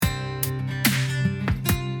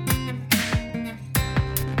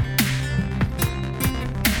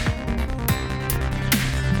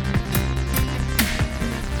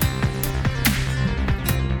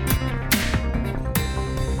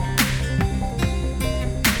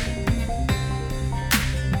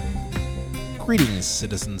Greetings,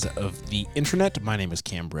 citizens of the internet. My name is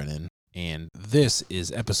Cam Brennan, and this is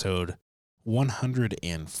episode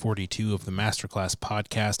 142 of the Masterclass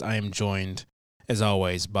podcast. I am joined, as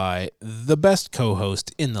always, by the best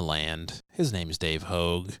co-host in the land. His name is Dave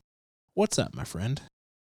Hogue. What's up, my friend?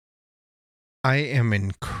 I am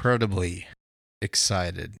incredibly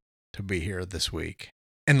excited to be here this week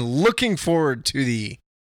and looking forward to the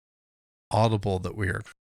audible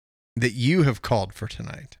that you have called for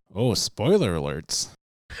tonight. Oh, spoiler alerts.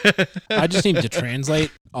 I just need to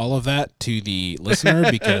translate all of that to the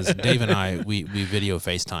listener because Dave and I, we video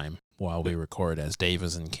FaceTime while we record, as Dave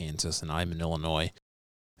is in Kansas and I'm in Illinois.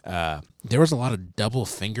 There was a lot of double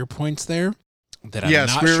finger points there that I'm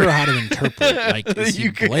not sure how to interpret. Like, is he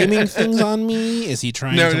blaming things on me? Is he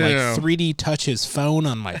trying to 3D touch his phone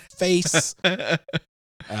on my face?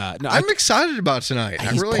 I'm excited about tonight.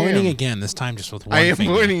 He's really pointing am. again, this time just with one finger. I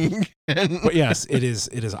am pointing. But yes, it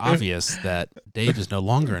is obvious that Dave is no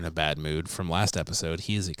longer in a bad mood from last episode.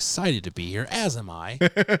 He is excited to be here, as am I.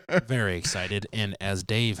 Very excited. And as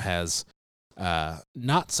Dave has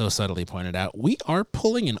not so subtly pointed out, we are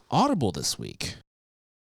pulling an audible this week.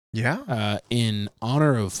 Yeah. In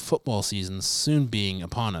honor of football season soon being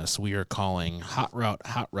upon us, we are calling Hot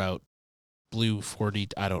Route, Blue 40.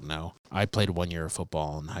 I don't know. I played 1 year of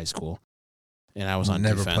football in high school, and I was on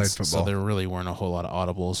defense, so there really weren't a whole lot of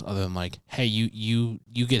audibles other than like, hey, you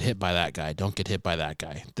get hit by that guy. Don't get hit by that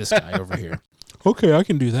guy. This guy over here. Okay, I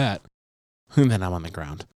can do that. And then I'm on the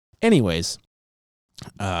ground. Anyways,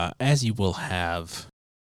 as you will have,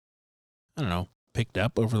 I don't know, picked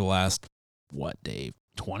up over the last, Dave?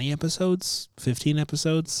 20 episodes? 15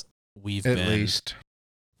 episodes? We've been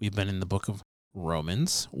in the book of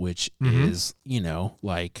Romans, which is,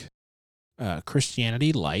 like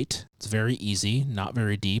Christianity light. It's very easy, not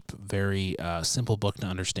very deep, very simple book to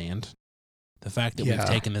understand. The fact that we've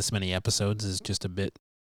taken this many episodes is just a bit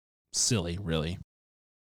silly, really.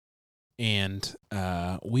 And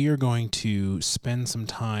we are going to spend some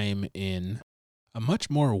time in a much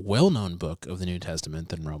more well-known book of the New Testament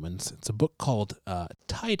than Romans. It's a book called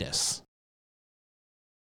Titus.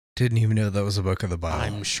 Didn't even know that was a book of the Bible.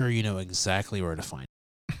 I'm sure you know exactly where to find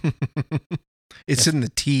it. It's in the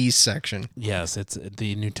T section. Yes,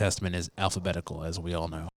 the New Testament is alphabetical, as we all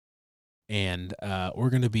know. And we're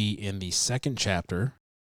going to be in the second chapter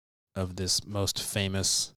of this most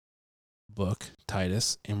famous book,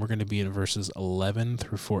 Titus, and we're going to be in verses 11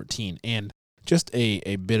 through 14. And just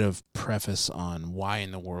a bit of preface on why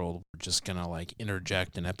in the world we're just going to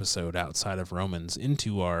interject an episode outside of Romans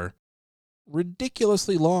into our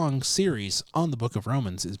ridiculously long series on the book of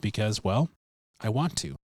Romans is because, I want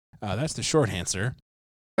to. That's the short answer.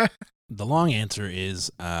 The long answer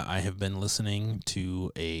is I have been listening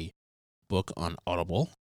to a book on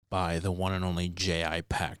Audible by the one and only J.I.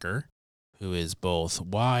 Packer, who is both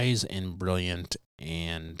wise and brilliant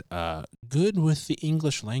and good with the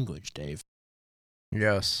English language, Dave.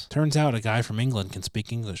 Yes. Turns out a guy from England can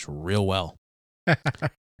speak English real well.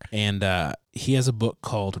 And he has a book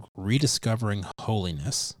called Rediscovering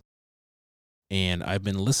Holiness. And I've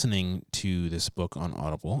been listening to this book on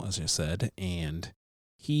Audible, as I said, and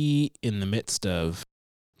he, in the midst of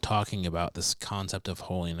talking about this concept of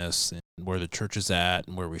holiness and where the church is at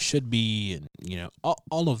and where we should be and,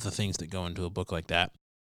 all of the things that go into a book like that,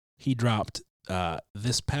 he dropped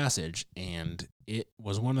this passage, and it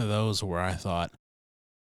was one of those where I thought,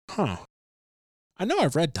 I know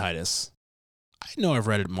I've read Titus. I know I've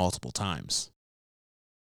read it multiple times.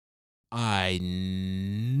 I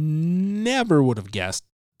never would have guessed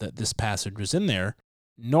that this passage was in there,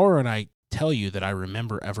 nor would I tell you that I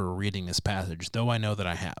remember ever reading this passage, though I know that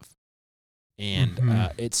I have. And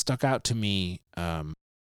it stuck out to me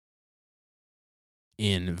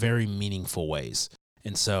in very meaningful ways.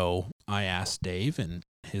 And so I asked Dave, and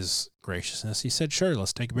his graciousness, he said, sure,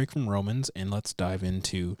 let's take a break from Romans and let's dive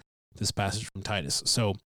into this passage from Titus.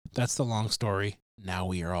 So that's the long story. Now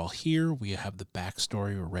we are all here. We have the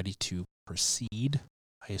backstory. We're ready to proceed,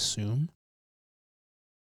 I assume.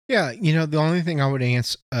 Yeah, the only thing I would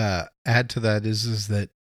add to that is that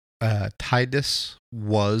Titus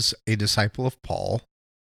was a disciple of Paul.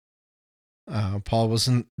 Paul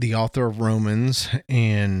wasn't the author of Romans,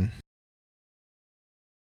 and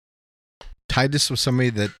Titus was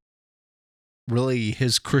somebody that really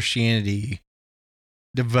his Christianity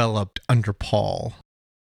developed under Paul.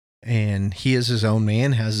 And he is his own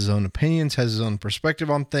man, has his own opinions, has his own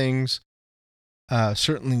perspective on things,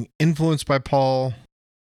 certainly influenced by Paul,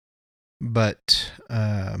 but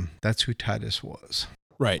that's who Titus was.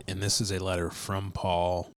 Right, and this is a letter from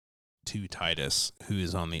Paul to Titus, who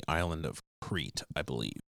is on the island of Crete, I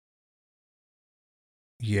believe.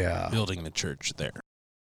 Yeah. building the church there.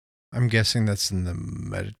 I'm guessing that's in the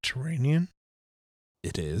Mediterranean.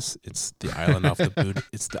 It is. It's the island off the boot.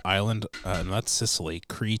 It's the island, and that's Sicily.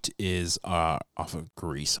 Crete is off of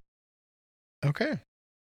Greece. Okay.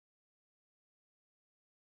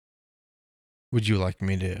 Would you like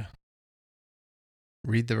me to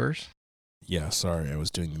read the verse? Yeah, sorry, I was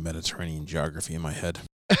doing the Mediterranean geography in my head.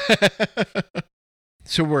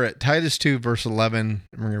 So we're at Titus 2, verse 11,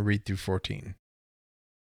 and we're going to read through 14.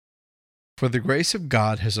 For the grace of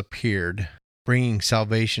God has appeared, bringing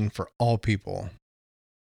salvation for all people,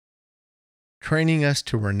 training us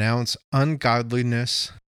to renounce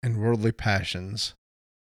ungodliness and worldly passions,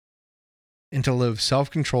 and to live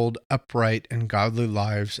self-controlled, upright, and godly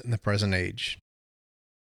lives in the present age,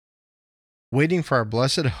 waiting for our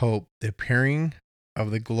blessed hope, the appearing of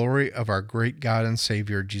the glory of our great God and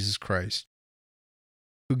Savior, Jesus Christ,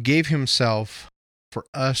 who gave himself for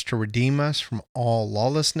us to redeem us from all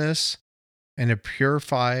lawlessness and to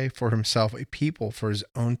purify for himself a people for his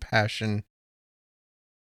own passion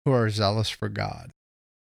who are zealous for God.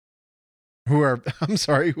 Who are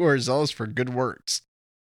zealous for good works.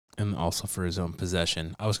 And also for his own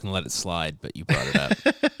possession. I was going to let it slide, but you brought it up.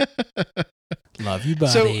 Love you,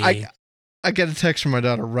 buddy. So I got a text from my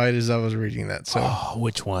daughter right as I was reading that. So,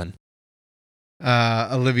 which one?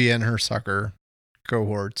 Olivia and her soccer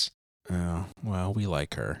cohorts. Oh, well, we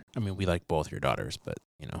like her. I mean, we like both your daughters, but,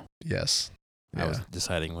 Yes. I was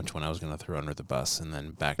deciding which one I was going to throw under the bus and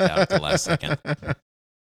then backed out at the last second.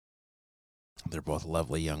 They're both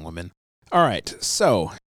lovely young women. All right,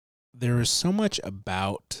 so there is so much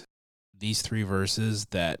about these three verses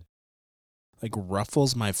that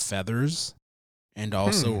ruffles my feathers and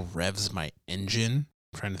also revs my engine.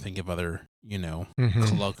 I'm trying to think of other,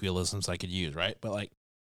 colloquialisms I could use, right? But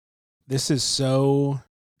this is so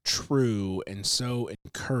true and so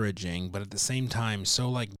encouraging, but at the same time,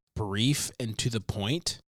 so brief and to the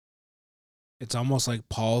point. It's almost like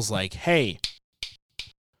Paul's like, hey,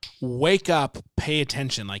 wake up, pay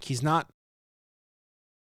attention. He's not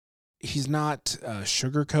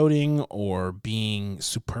sugarcoating or being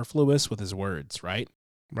superfluous with his words, right?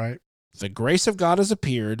 Right. The grace of God has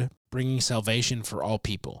appeared, bringing salvation for all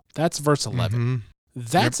people. That's verse 11. Mm-hmm.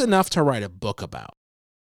 That's enough to write a book about.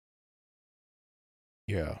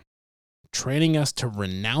 Yeah. Training us to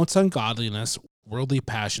renounce ungodliness, worldly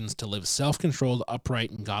passions, to live self-controlled,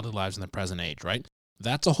 upright, and godly lives in the present age, right?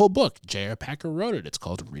 That's a whole book. J.I. Packer wrote it. It's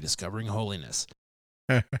called Rediscovering Holiness.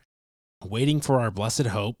 Waiting for our blessed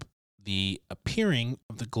hope, the appearing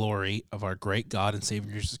of the glory of our great God and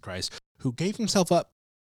Savior Jesus Christ, who gave himself up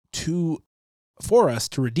for us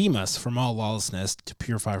to redeem us from all lawlessness, to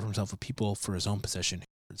purify for himself a people for his own possession,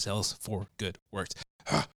 zealous for good works.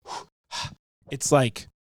 It's I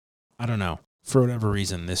don't know, for whatever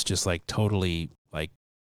reason, this just totally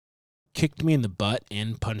kicked me in the butt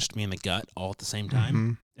and punched me in the gut all at the same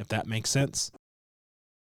time, if that makes sense.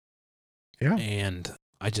 Yeah. And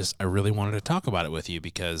I really wanted to talk about it with you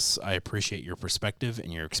because I appreciate your perspective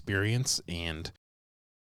and your experience, and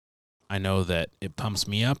I know that it pumps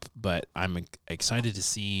me up, but I'm excited to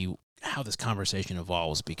see how this conversation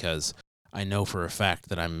evolves because I know for a fact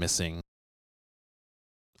that I'm missing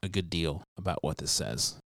a good deal about what this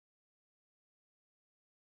says.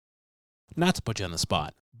 Not to put you on the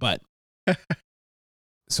spot, but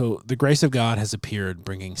so the grace of God has appeared,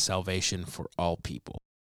 bringing salvation for all people.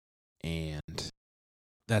 And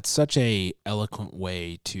that's such a eloquent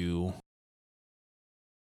way to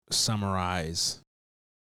summarize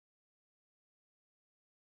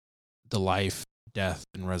the life, death,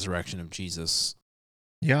 and resurrection of Jesus.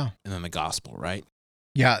 Yeah. And then the gospel, right?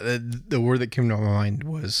 Yeah. The word that came to my mind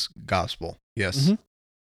was gospel. Yes. Mm-hmm.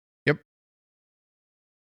 Yep.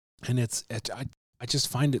 And I just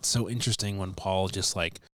find it so interesting when Paul just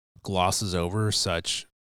glosses over such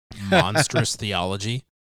monstrous theology,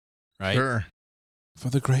 right? Sure. For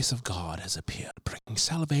the grace of God has appeared, bringing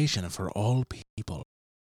salvation for all people.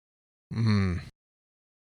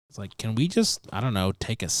 It's can we just, I don't know,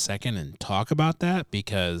 take a second and talk about that?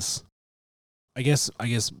 Because I guess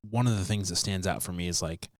one of the things that stands out for me is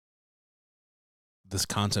this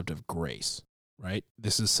concept of grace, right?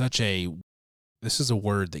 This is a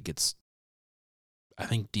word that gets, I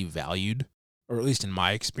think, devalued, or at least in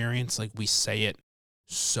my experience, we say it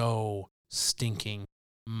so stinking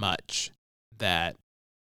much that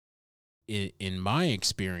in my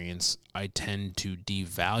experience, I tend to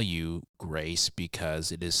devalue grace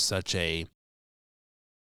because it is such a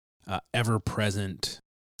ever-present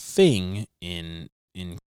thing in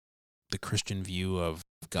the Christian view of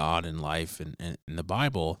God and life and the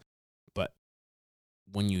Bible. But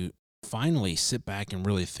when you finally sit back and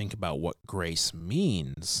really think about what grace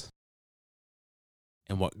means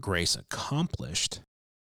and what grace accomplished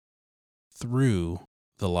through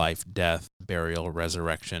the life, death, burial,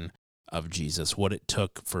 resurrection of Jesus, what it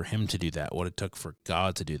took for him to do that, what it took for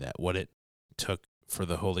God to do that, what it took for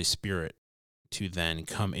the Holy Spirit to then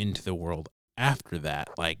come into the world after that.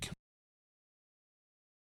 Like,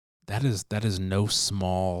 that is no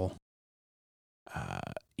small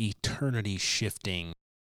eternity shifting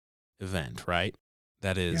event, right?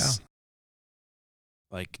 That is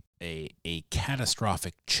like a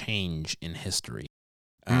catastrophic change in history.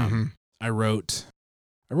 I wrote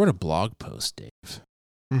a blog post, Dave,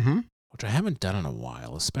 which I haven't done in a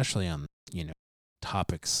while, especially on,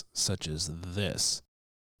 topics such as this.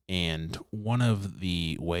 And one of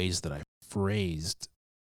the ways that I phrased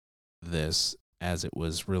this, as it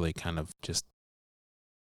was really kind of just,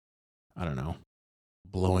 I don't know,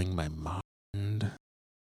 blowing my mind.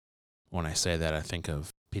 When I say that, I think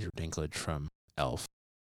of Peter Dinklage from Elf,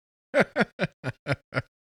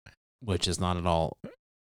 which is not at all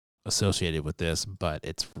associated with this, but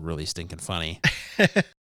it's really stinking funny.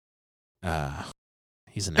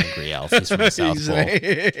 He's an angry elf. He's from the South Pole.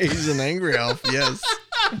 He's an angry elf, yes.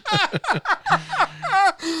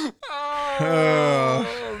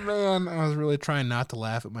 Oh, man. I was really trying not to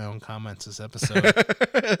laugh at my own comments this episode.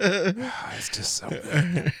 It's just so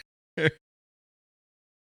good.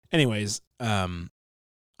 Anyways,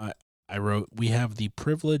 I wrote, we have the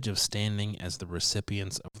privilege of standing as the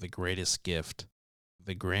recipients of the greatest gift,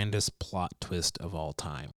 the grandest plot twist of all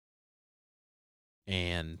time.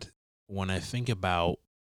 And when I think about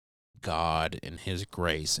God and his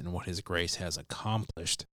grace and what his grace has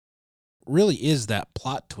accomplished, really is that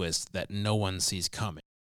plot twist that no one sees coming,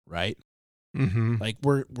 right? Like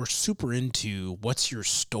we're super into what's your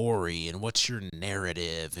story and what's your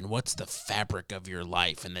narrative and what's the fabric of your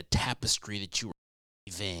life and the tapestry that you are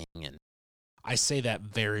weaving. And I say that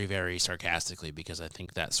very, very sarcastically because I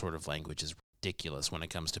think that sort of language is ridiculous when it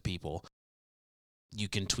comes to people. You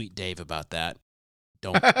can tweet Dave about that.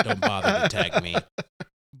 Don't bother to tag me.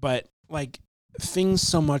 But like, things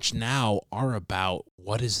so much now are about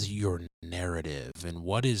what is your narrative and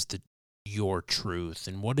what is your truth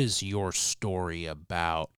and what is your story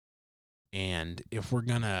about. And if we're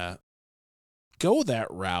going to go that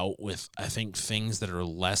route with, I think, things that are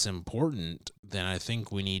less important, then I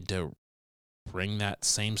think we need to bring that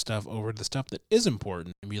same stuff over to the stuff that is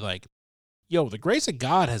important and be like, yo, the grace of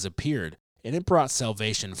God has appeared and it brought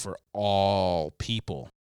salvation for all people.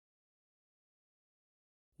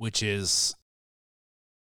 Which is,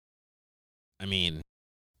 I mean,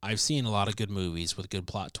 I've seen a lot of good movies with good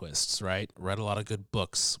plot twists, right? Read a lot of good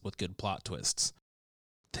books with good plot twists.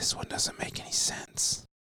 This one doesn't make any sense.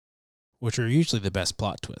 Which are usually the best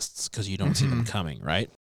plot twists because you don't see them coming, right?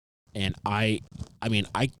 And I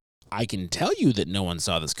can tell you that no one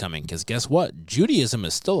saw this coming because guess what? Judaism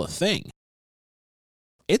is still a thing.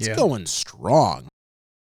 It's going strong.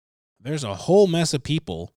 There's a whole mess of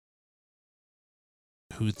people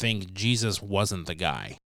who think Jesus wasn't the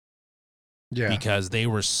guy. Yeah. Because they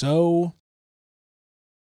were so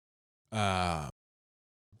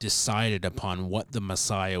decided upon what the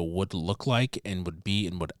Messiah would look like and would be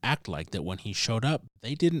and would act like that when he showed up,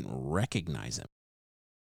 they didn't recognize him.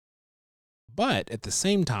 But at the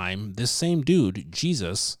same time, this same dude,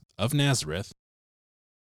 Jesus of Nazareth,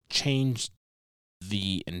 changed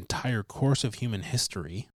the entire course of human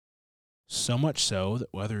history. So much so that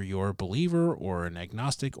whether you're a believer or an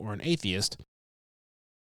agnostic or an atheist,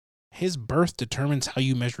 his birth determines how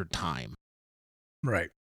you measure time. Right.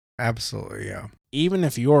 Absolutely, yeah. Even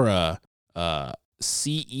if you're a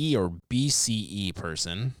CE or BCE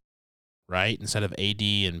person, right? Instead of AD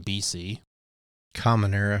and BC.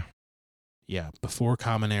 Common Era. Yeah, before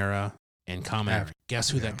Common Era and Common Era.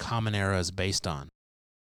 Guess who that Common Era is based on?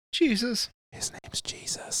 Jesus. His name's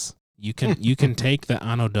Jesus. You can take the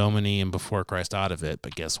Anno Domini and before Christ out of it,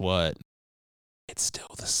 but guess what? It's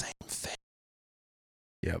still the same thing.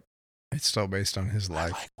 Yep. It's still based on his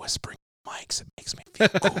life. I like whispering mics. It makes me feel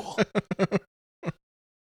cool.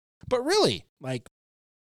 But really, like,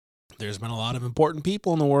 there's been a lot of important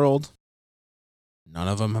people in the world. None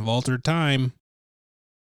of them have altered time.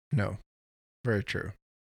 No. Very true.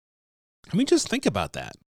 I mean, just think about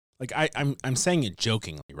that. Like, I'm saying it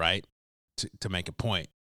jokingly, right? To make a point.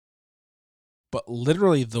 But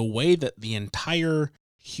literally the way that the entire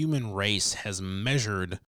human race has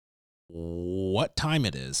measured what time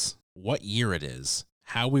it is, what year it is,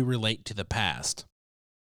 how we relate to the past,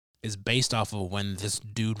 is based off of when this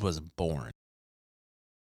dude was born.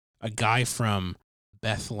 A guy from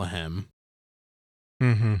Bethlehem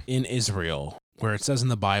in Israel, where it says in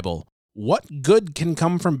the Bible, What good can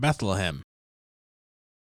come from Bethlehem?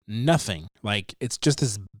 Nothing. Like, it's just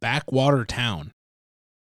this backwater town.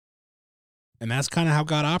 And that's kind of how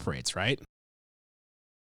God operates, right?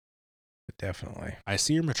 Definitely. I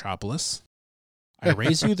see your metropolis. I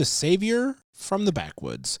raise you the savior from the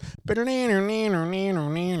backwoods. Or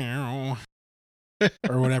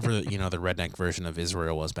whatever, the redneck version of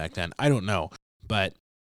Israel was back then. I don't know. But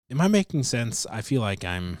am I making sense? I feel like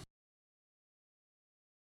I'm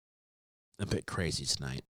a bit crazy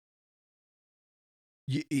tonight.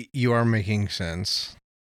 You are making sense.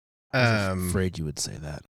 I was afraid you would say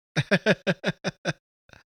that.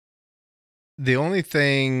 The only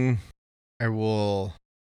thing I will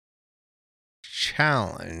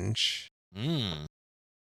challenge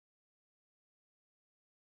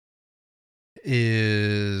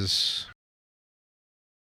is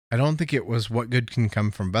I don't think it was what good can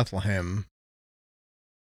come from Bethlehem.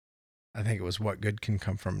 I think it was what good can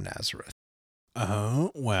come from Nazareth.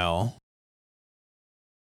 Oh, well.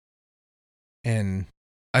 And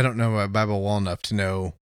I don't know my Bible well enough to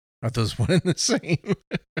know are those one and the same.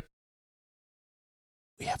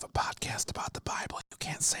 We have a podcast about the Bible. You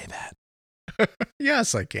can't say that.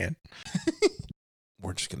 Yes, I can.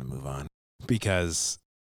 We're just going to move on because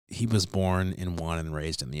he was born in one and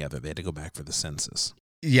raised in the other. They had to go back for the census.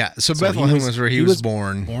 Yeah, so Bethlehem was where he was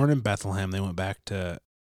born. Born in Bethlehem. They went back to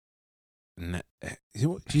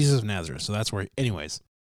Jesus of Nazareth. So that's where, anyways.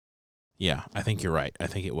 Yeah, I think you're right. I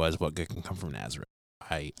think it was what good can come from Nazareth.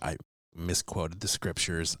 I misquoted the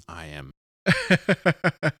scriptures. I am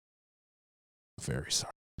very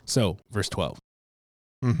sorry. So, verse 12.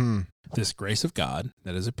 This grace of God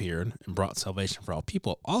that has appeared and brought salvation for all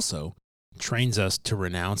people also trains us to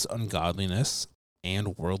renounce ungodliness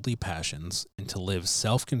and worldly passions and to live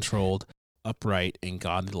self-controlled, upright, and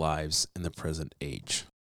godly lives in the present age.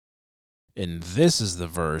 And this is the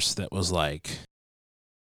verse that was like,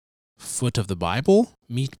 foot of the Bible,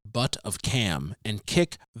 meet butt of Cam, and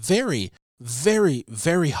kick very, very,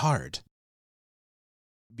 very hard.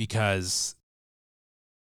 Because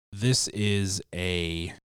this is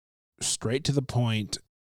a straight to the point,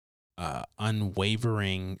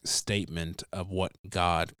 unwavering statement of what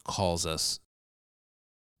God calls us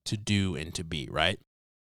to do and to be, right?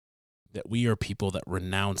 That we are people that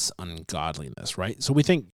renounce ungodliness, right? So we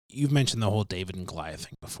think, you've mentioned the whole David and Goliath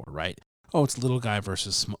thing before, right? Oh, it's little guy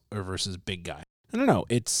versus big guy. No.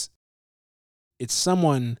 It's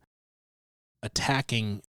someone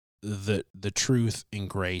attacking the truth and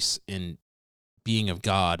grace and being of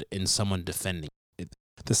God and someone defending it.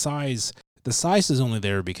 The size is only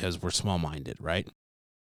there because we're small-minded, right?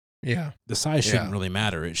 Yeah. The size shouldn't really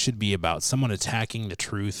matter. It should be about someone attacking the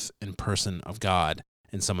truth and person of God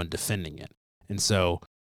and someone defending it. And so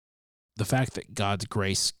the fact that God's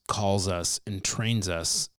grace calls us and trains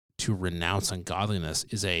us to renounce ungodliness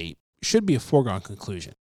should be a foregone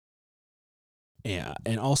conclusion. Yeah,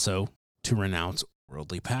 and also to renounce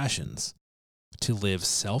worldly passions, to live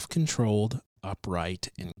self-controlled, upright,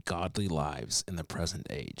 and godly lives in the present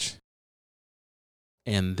age.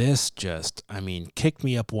 And this kicked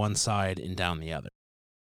me up one side and down the other.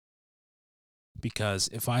 Because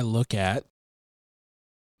if I look at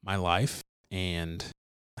my life and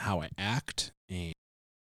how I act and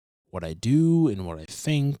what I do and what I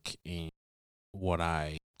think and what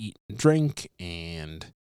I eat and drink and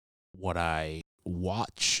what I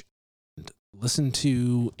watch and listen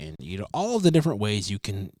to and all of the different ways you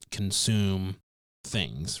can consume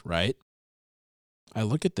things, right? I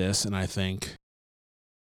look at this and I think,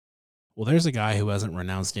 well, there's a guy who hasn't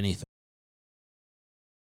renounced anything.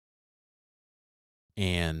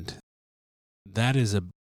 And that is a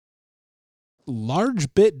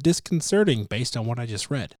large bit disconcerting based on what I just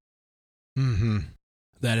read.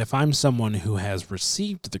 That if I'm someone who has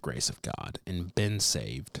received the grace of God and been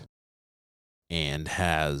saved and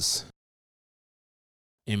has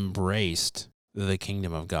embraced the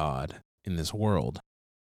kingdom of God in this world,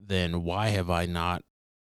 then why have I not,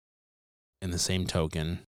 in the same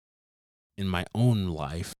token, in my own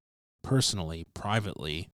life, personally,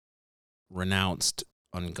 privately, renounced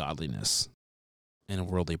ungodliness and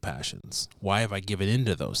worldly passions? Why have I given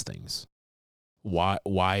into those things? Why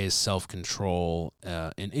is self-control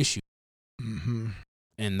an issue?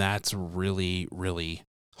 And that's really, really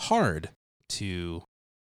hard to,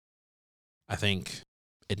 I think,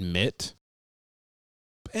 admit.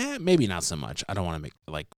 Maybe not so much. I don't want to make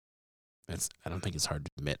I don't think it's hard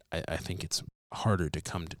to admit. I think it's harder to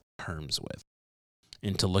come to terms with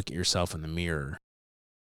and to look at yourself in the mirror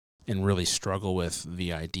and really struggle with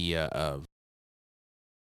the idea of,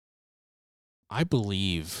 I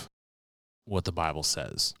believe what the Bible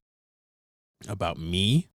says about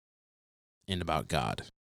me and about God.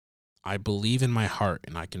 I believe in my heart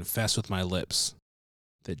and I confess with my lips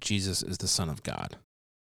that Jesus is the Son of God.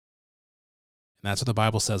 And that's what the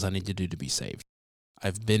Bible says I need to do to be saved.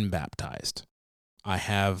 I've been baptized. I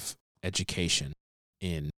have education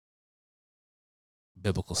in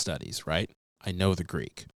biblical studies, right? I know the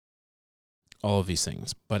Greek. All of these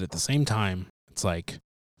things. But at the same time, it's like,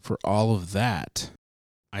 for all of that,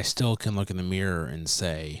 I still can look in the mirror and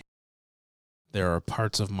say, there are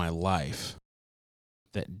parts of my life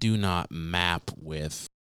that do not map with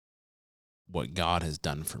what God has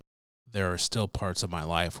done for me. There are still parts of my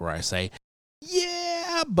life where I say,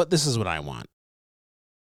 yeah, but this is what I want.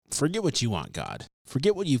 Forget what you want, God.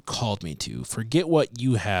 Forget what you've called me to. Forget what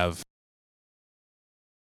you have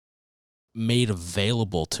made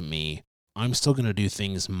available to me. I'm still going to do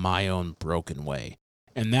things my own broken way.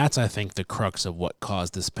 And that's, I think, the crux of what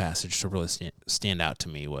caused this passage to really stand out to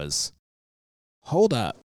me was, hold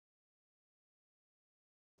up.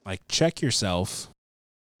 Like, check yourself,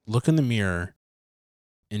 look in the mirror,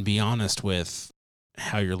 and be honest with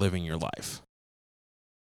how you're living your life.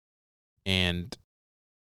 And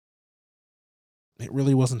it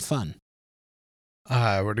really wasn't fun.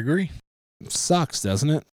 I would agree. It sucks, doesn't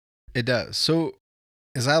it? It does. So,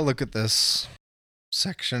 as I look at this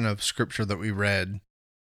section of scripture that we read,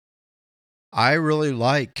 I really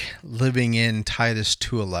like living in Titus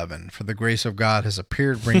 2:11. For the grace of God has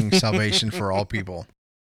appeared, bringing salvation for all people.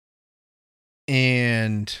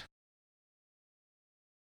 And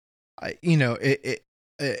I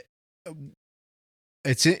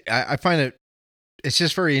find it's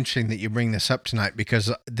just very interesting that you bring this up tonight,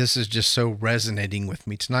 because this is just so resonating with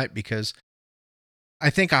me tonight, because I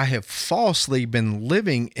think I have falsely been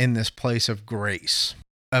living in this place of grace,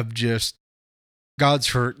 of just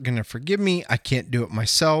God's going to forgive me. I can't do it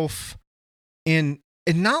myself. And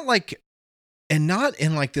not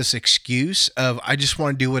in like this excuse of, I just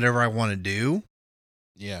want to do whatever I want to do.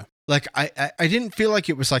 Yeah. Like I didn't feel like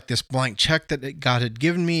it was like this blank check that God had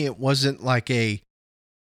given me. It wasn't like it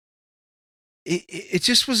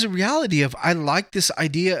just was a reality of, I like this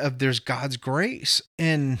idea of there's God's grace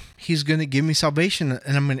and he's going to give me salvation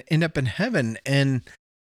and I'm going to end up in heaven. And,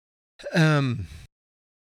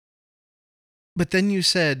 but then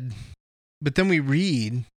we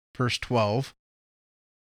read verse 12,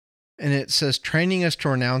 and it says, training us to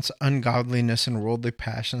renounce ungodliness and worldly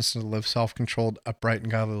passions, and to live self-controlled, upright, and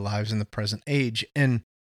godly lives in the present age. And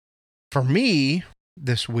for me,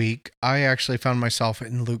 this week, I actually found myself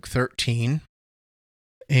in Luke 13,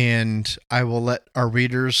 and I will let our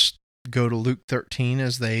readers go to Luke 13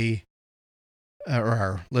 as they, or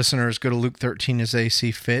our listeners go to Luke 13 as they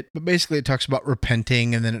see fit. But basically it talks about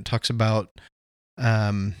repenting, and then it talks about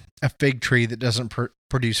a fig tree that doesn't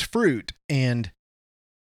produce fruit. And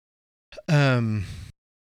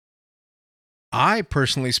I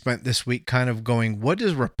personally spent this week kind of going, what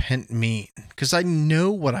does repent mean? Because I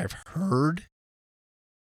know what I've heard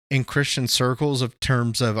in Christian circles of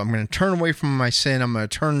terms of, I'm going to turn away from my sin, I'm going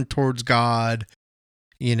to turn towards God,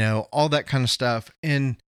 all that kind of stuff.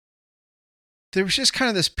 And there was just kind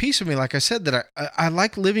of this piece of me, like I said, that I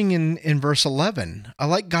like living in verse 11. I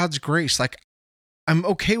like God's grace. Like, I'm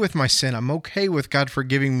okay with my sin. I'm okay with God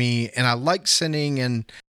forgiving me. And I like sinning, and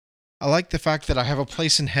I like the fact that I have a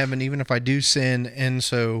place in heaven, even if I do sin. And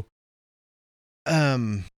so,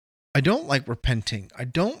 I don't like repenting. I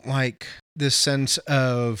don't like this sense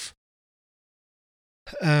of,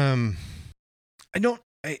 and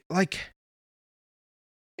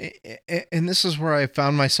this is where I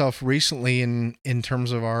found myself recently in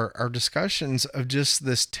terms of our discussions, of just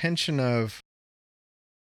this tension of,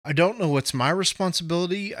 I don't know what's my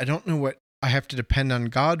responsibility. I don't know what I have to depend on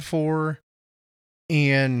God for.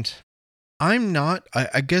 And I'm not,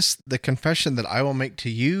 I guess the confession that I will make to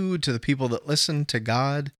you, to the people that listen, to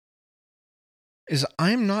God, is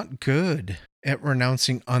I'm not good at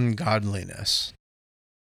renouncing ungodliness.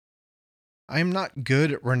 I'm not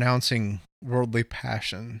good at renouncing worldly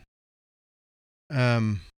passion.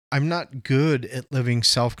 I'm not good at living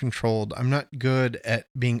self-controlled. I'm not good at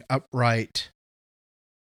being upright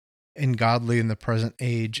and godly in the present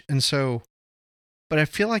age. And so, but I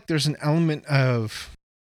feel like there's an element of,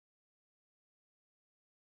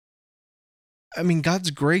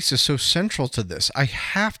 God's grace is so central to this. I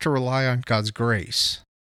have to rely on God's grace.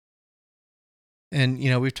 And,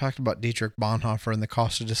 we've talked about Dietrich Bonhoeffer and the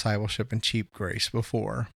cost of discipleship and cheap grace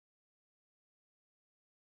before.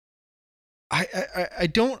 I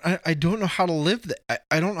don't know how to live that.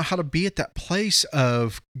 I don't know how to be at that place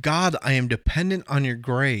of, God, I am dependent on your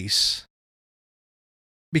grace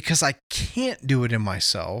because I can't do it in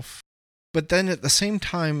myself. But then at the same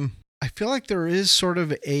time, I feel like there is sort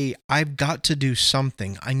of I've got to do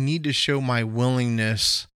something. I need to show my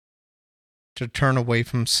willingness to turn away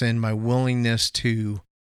from sin, my willingness to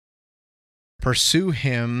pursue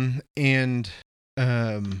him. And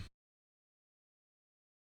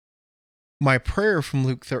my prayer from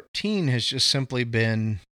Luke 13 has just simply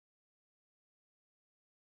been,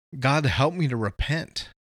 God, help me to repent.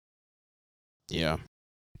 Yeah.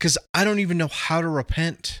 Because I don't even know how to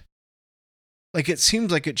repent. Like, it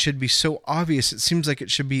seems like it should be so obvious. It seems like it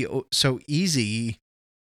should be so easy.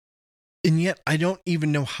 And yet I don't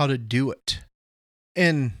even know how to do it.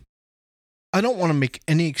 And I don't want to make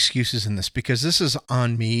any excuses in this, because this is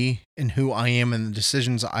on me and who I am and the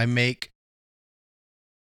decisions I make.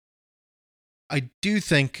 I do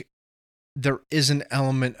think there is an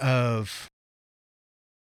element of,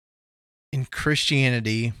 in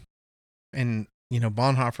Christianity, and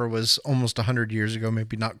Bonhoeffer was almost 100 years ago,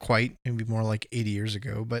 maybe not quite, maybe more like 80 years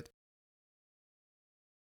ago, but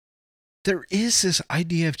there is this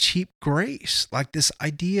idea of cheap grace, like this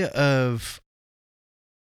idea of,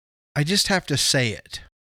 I just have to say it.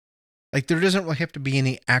 Like, there doesn't really have to be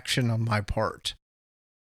any action on my part.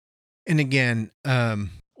 And again,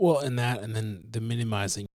 well, and then the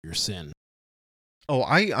minimizing your sin. Oh,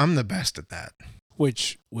 I'm the best at that.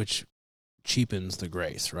 Which cheapens the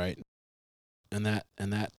grace, right? And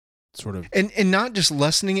that sort of and not just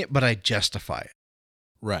lessening it, but I justify it.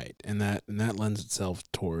 Right. And that lends itself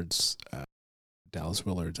towards Dallas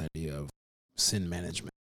Willard's idea of sin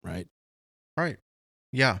management, right? Right.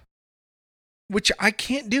 Yeah. Which I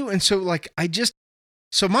can't do. And so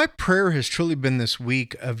so my prayer has truly been this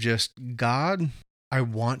week of just, God, I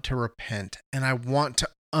want to repent, and I want to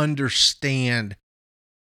understand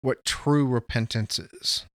what true repentance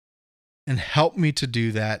is, and help me to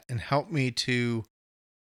do that, and help me to,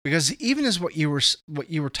 because even as what you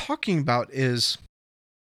were talking about is,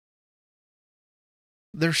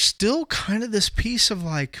 there's still kind of this piece of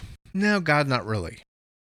like, no, God, not really.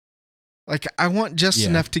 Like, I want just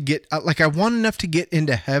enough to get, I want enough to get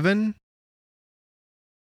into heaven.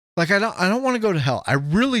 Like, I don't want to go to hell. I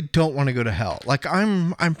really don't want to go to hell. Like,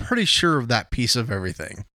 I'm pretty sure of that piece of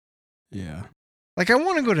everything. Yeah. Like, I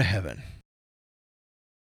want to go to heaven.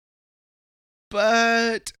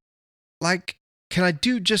 But, like, can I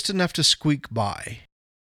do just enough to squeak by?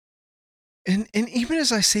 And even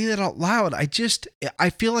as I say that out loud, I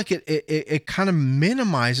feel like it kind of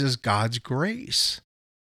minimizes God's grace.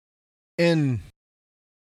 And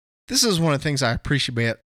this is one of the things I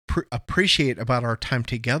appreciate about our time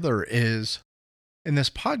together, is in this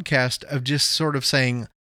podcast of just sort of saying,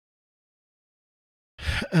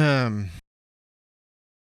 I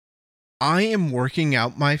am working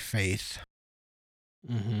out my faith.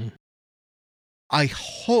 Mm-hmm. I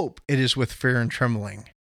hope it is with fear and trembling,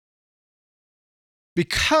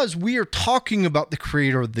 because we are talking about the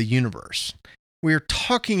creator of the universe. We are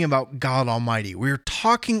talking about God Almighty. We are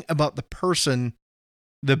talking about the person,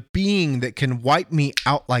 the being that can wipe me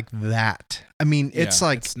out like that. I mean, it's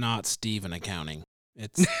like, it's not Steve in accounting.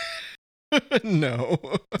 It's no.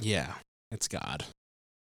 Yeah, it's God.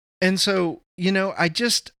 And so, I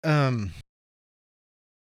just, I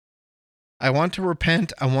want to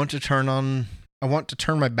repent. I want to turn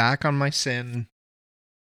my back on my sin.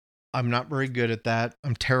 I'm not very good at that.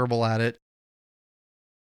 I'm terrible at it.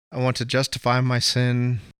 I want to justify my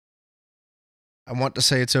sin. I want to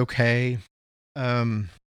say it's okay. And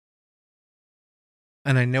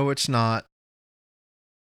I know it's not.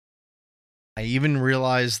 I even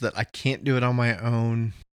realize that I can't do it on my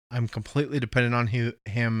own. I'm completely dependent on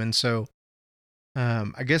him. And so,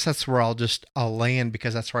 I guess that's where I'll land,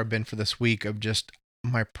 because that's where I've been for this week, of just,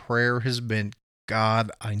 my prayer has been,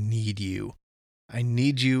 God, I need you. I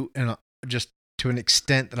need you, and just to an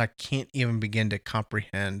extent that I can't even begin to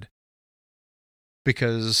comprehend,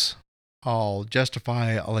 because I'll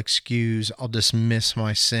justify, I'll excuse, I'll dismiss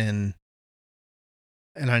my sin.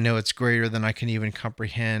 And I know it's greater than I can even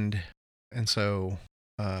comprehend. And so,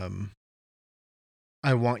 I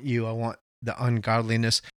want you, I want the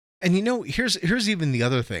ungodliness. And here's even the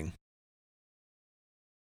other thing.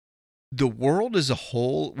 The world as a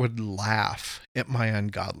whole would laugh at my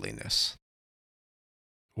ungodliness.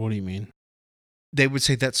 What do you mean? They would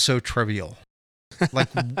say that's so trivial.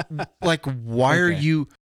 Like why are you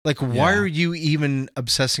even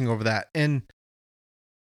obsessing over that? And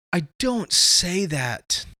I don't say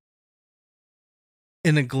that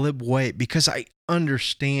in a glib way, because I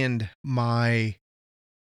understand my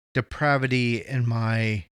depravity and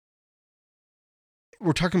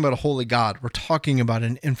we're talking about a holy God. We're talking about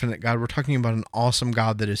an infinite God. We're talking about an awesome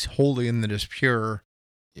God that is holy and that is pure.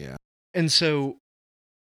 Yeah. And so,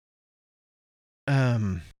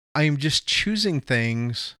 I am just choosing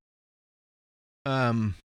things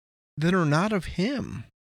that are not of him.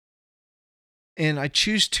 And I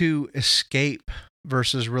choose to escape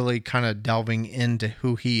versus really kind of delving into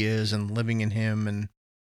who he is and living in him. And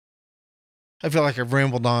I feel like I've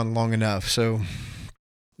rambled on long enough. So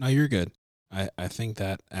No, you're good. I think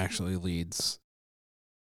that actually leads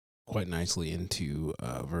quite nicely into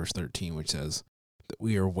verse 13, which says that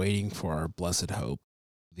we are waiting for our blessed hope,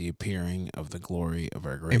 the appearing of the glory of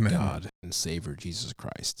our great Amen. God and Savior Jesus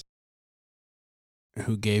Christ,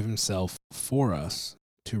 who gave himself for us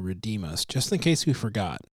to redeem us, just in case we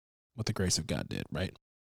forgot what the grace of God did, right?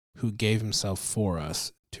 Who gave himself for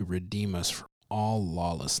us to redeem us from all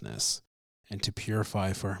lawlessness and to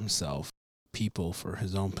purify for himself people for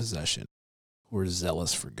his own possession who are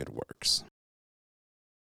zealous for good works.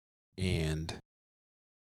 And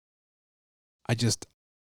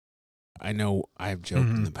I know I've joked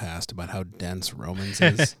in the past about how dense Romans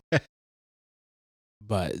is,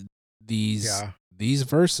 but these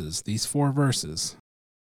verses, these 4 verses,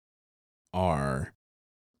 are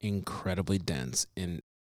incredibly dense. And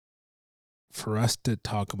for us to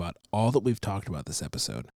talk about all that we've talked about this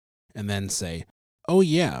episode and then say, oh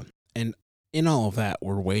yeah, and in all of that,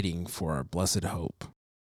 we're waiting for our blessed hope,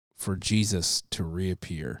 for Jesus to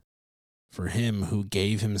reappear, for him who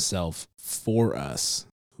gave himself for us,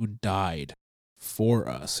 who died for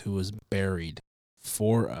us, who was buried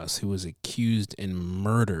for us, who was accused and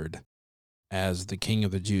murdered as the King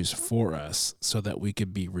of the Jews for us, so that we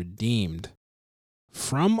could be redeemed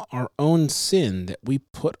from our own sin that we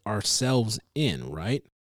put ourselves in, right?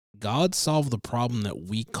 God solved the problem that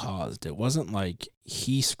we caused. It wasn't like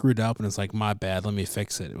he screwed up and it's like, my bad, let me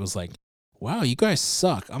fix it. It was like, wow, you guys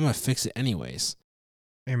suck. I'm going to fix it anyways.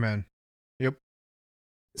 Amen. Yep.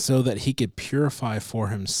 So that he could purify for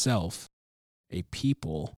himself a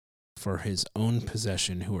people for his own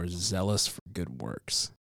possession who are zealous for good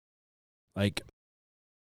works. Like,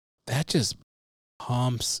 that just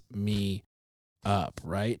pumps me up,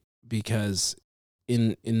 right? Because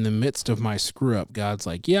in the midst of my screw up, God's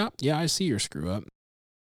like, yeah, I see your screw up.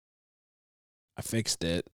 I fixed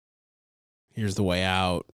it. Here's the way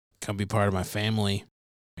out. Come be part of my family.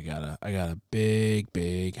 I got a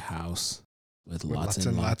big house with lots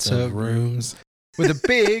and lots of rooms. With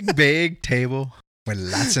a big table with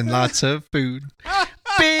lots and lots of food.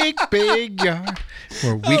 Big yard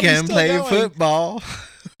where we can play football.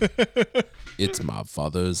 It's my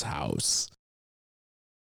father's house.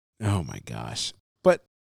 Oh my gosh. But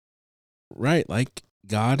right, like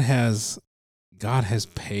God has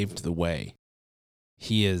paved the way.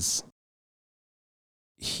 He has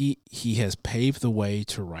paved the way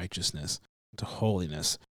to righteousness, to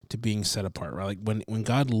holiness, to being set apart, right? Like when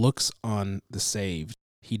God looks on the saved,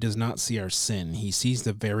 he does not see our sin. He sees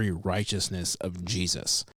the very righteousness of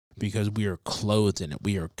Jesus, because we are clothed in it.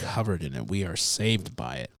 We are covered in it. We are saved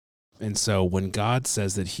by it. And so when God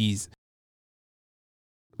says that he's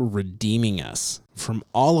redeeming us from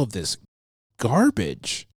all of this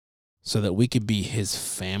garbage so that we could be his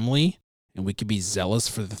family and we could be zealous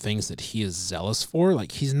for the things that he is zealous for,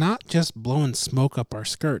 like, he's not just blowing smoke up our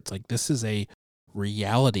skirts. Like, this is a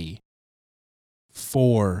reality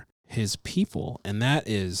for his people. And that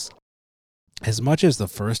is, as much as the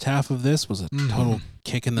first half of this was a total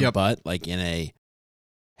kick in the butt, like in a,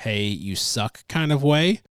 hey, you suck kind of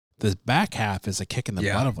way, the back half is a kick in the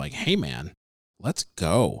butt of like, hey man, let's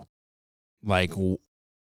go. Like,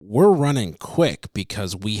 we're running quick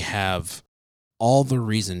because we have all the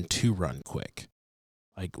reason to run quick.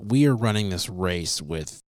 Like, we are running this race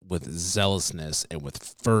with zealousness and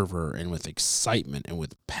with fervor and with excitement and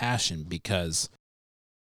with passion, because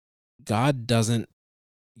God doesn't,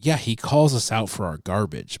 he calls us out for our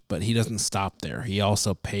garbage, but he doesn't stop there. He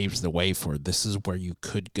also paves the way for, this is where you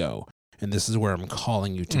could go, and this is where I'm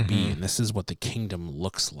calling you to be, and this is what the kingdom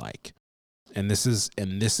looks like. And this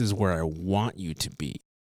is where I want you to be.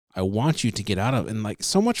 I want you to get out of, and like,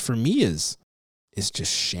 so much for me is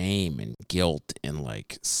just shame and guilt and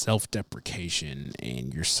like self-deprecation,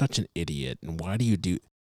 and you're such an idiot, and why do you do,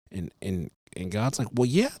 and God's like, well,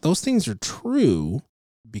 yeah, those things are true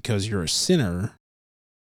because you're a sinner,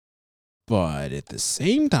 but at the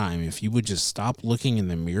same time, if you would just stop looking in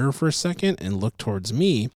the mirror for a second and look towards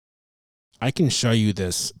me, I can show you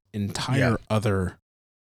this entire other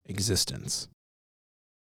existence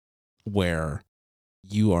where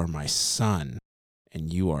you are my son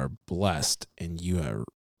and you are blessed and you are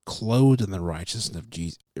clothed in the righteousness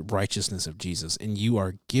of Jesus, and you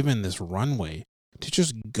are given this runway to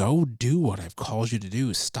just go do what I've called you to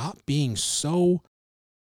do. Stop being so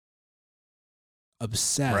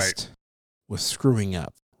obsessed with screwing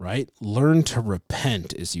up, right? Learn to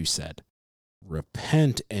repent, as you said.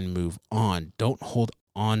 Repent and move on. Don't hold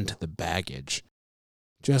on to the baggage.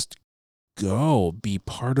 Just go be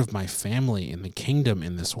part of my family in the kingdom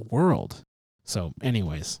in this world. So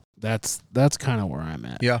anyways, that's kind of where I'm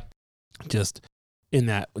at. Yeah. Just in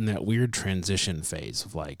that weird transition phase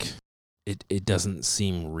of like, it doesn't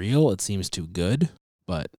seem real. It seems too good,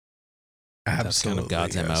 but that's kind of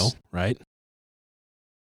God's MO, right?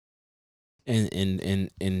 And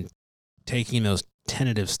taking those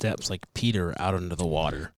tentative steps like Peter out into the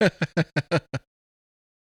water.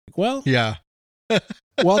 Well, yeah.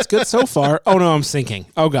 Well, it's good so far. Oh no, I'm sinking.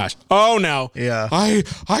 Oh gosh. Oh no. Yeah. I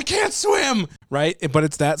can't swim. Right? But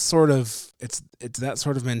it's that sort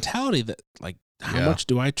of mentality that like, how much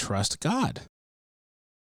do I trust God?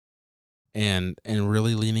 And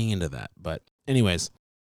really leaning into that. But anyways,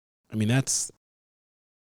 I mean that's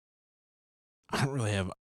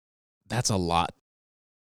a lot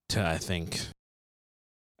to, I think,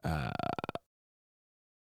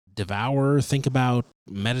 devour, think about,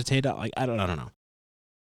 meditate. Like I don't know.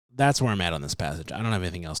 That's where I'm at on this passage. I don't have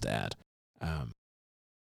anything else to add.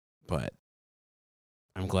 But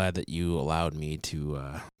I'm glad that you allowed me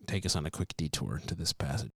to take us on a quick detour to this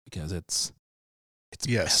passage because it's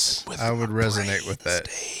yes, I would resonate with that.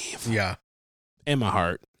 Dave. Yeah. In my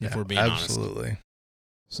heart, if we're being honest. Absolutely.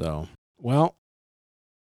 So, well,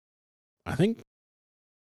 I think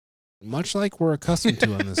much like we're accustomed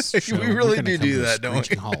to on this show, we really do that, don't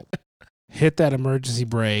we? Halt. Hit that emergency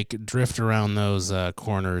brake, drift around those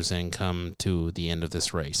corners, and come to the end of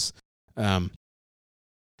this race.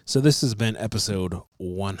 So this has been episode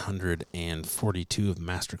 142 of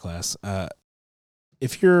Masterclass.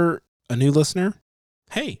 If you're a new listener,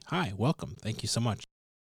 hey, hi, welcome. Thank you so much.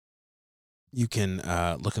 You can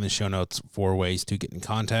look in the show notes for ways to get in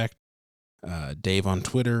contact. Dave on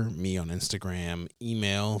Twitter, me on Instagram,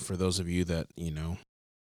 email for those of you that,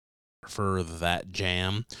 prefer that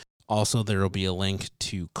jam. Also, there will be a link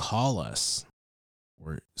to call us,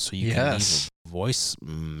 so you can leave a voice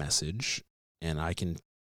message, and I can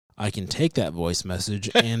take that voice message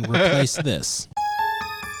and replace this.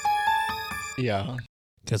 Yeah,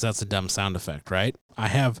 because that's a dumb sound effect, right? I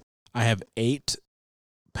have 8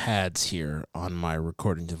 pads here on my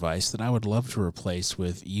recording device that I would love to replace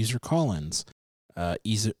with user call-ins.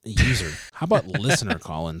 User. How about listener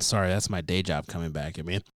call-ins? Sorry, that's my day job coming back at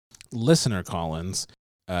me. Listener call-ins.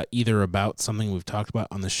 Either about something we've talked about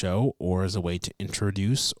on the show or as a way to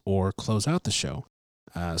introduce or close out the show.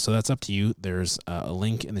 So that's up to you. There's a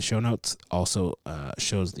link in the show notes. Also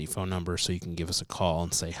shows the phone number so you can give us a call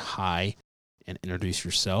and say hi and introduce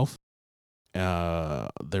yourself. There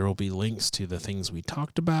will be links to the things we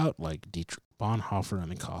talked about, like Dietrich Bonhoeffer and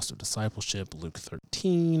the Cost of Discipleship, Luke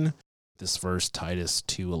 13, this verse, Titus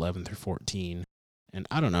 2:11-14. And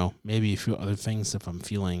I don't know, maybe a few other things if I'm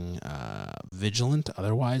feeling vigilant.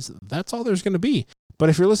 Otherwise, that's all there's going to be. But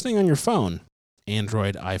if you're listening on your phone,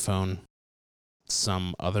 Android, iPhone,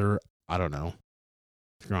 some other, I don't know.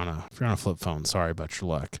 If you're on a flip phone, sorry about your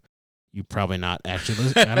luck. You probably not actually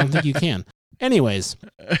listen. I don't think you can. Anyways,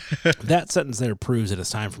 that sentence there proves that it's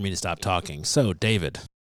time for me to stop talking. So, David.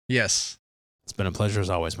 Yes. It's been a pleasure as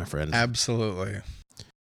always, my friend. Absolutely.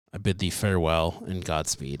 I bid thee farewell and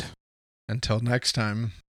Godspeed. Until next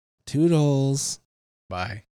time. Toodles. Bye.